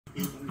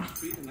He was on the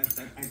street, and I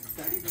said I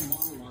studied a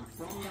monologue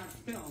from that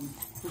film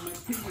for my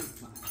physics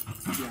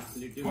class. He asked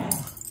me to do it,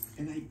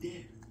 and I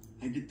did.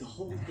 I did the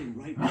whole thing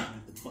right there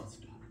at the bus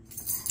stop.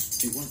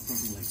 It went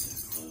something like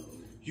this.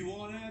 You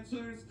want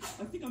answers?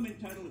 I think I'm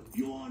entitled.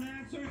 You want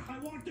answers? I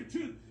want the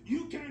truth.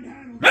 You can't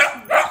handle the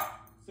truth.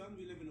 Son,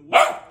 we live in a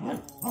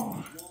world.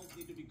 Walls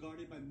need to be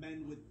guarded by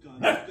men with guns.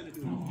 Who's gonna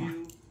do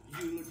it?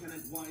 You,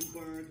 Lieutenant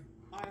Weinberg.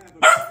 I have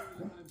a.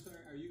 I'm sorry.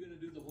 Are you gonna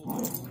do the whole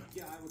thing?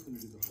 Yeah, I was gonna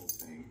do the whole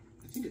thing.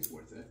 I think it's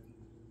worth it.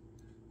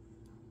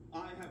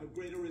 I have a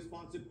greater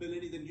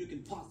responsibility than you can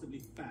possibly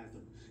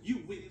fathom.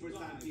 You weep for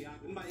sanity,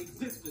 and my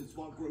existence,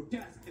 while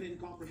grotesque and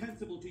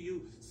incomprehensible to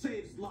you,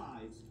 saves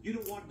lives. You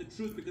don't want the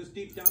truth because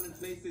deep down in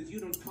places you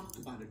don't talk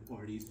about at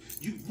parties.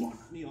 You want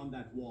me on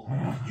that wall.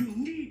 You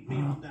need me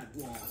on that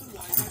wall.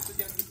 Otherwise, I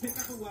suggest you pick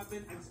up a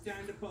weapon and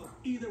stand a post.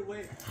 Either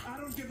way, I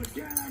don't give a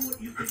damn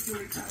what you think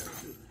you're entitled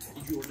to.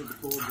 Did you order the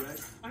code red?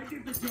 I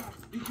did the job.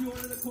 Did you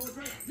order the code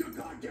red? You're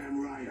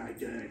goddamn right, I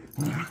did.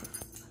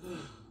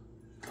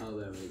 Oh,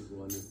 that was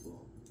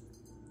wonderful.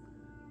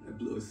 I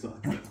blew his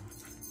socks out.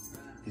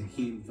 And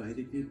he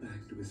invited me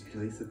back to his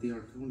place at the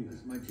Arconia.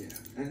 That's my jam.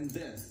 And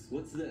this,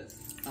 what's this?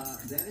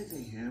 That is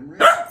a ham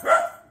radio.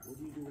 What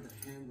do you do with a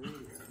ham radio?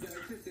 Yeah,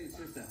 it's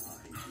just a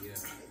idea.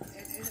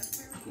 And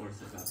of course,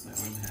 I got my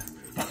own ham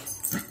radio.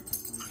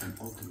 And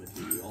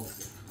ultimately, we all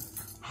said,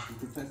 the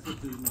professor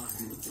did not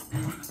look at me.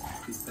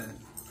 He said,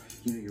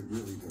 you know, you're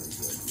really very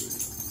good,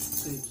 Rudy.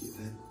 Thank you.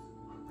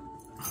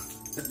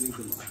 That means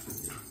a lot to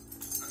me.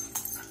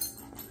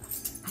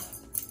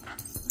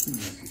 Let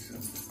me ask you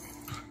something.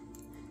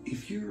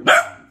 If you're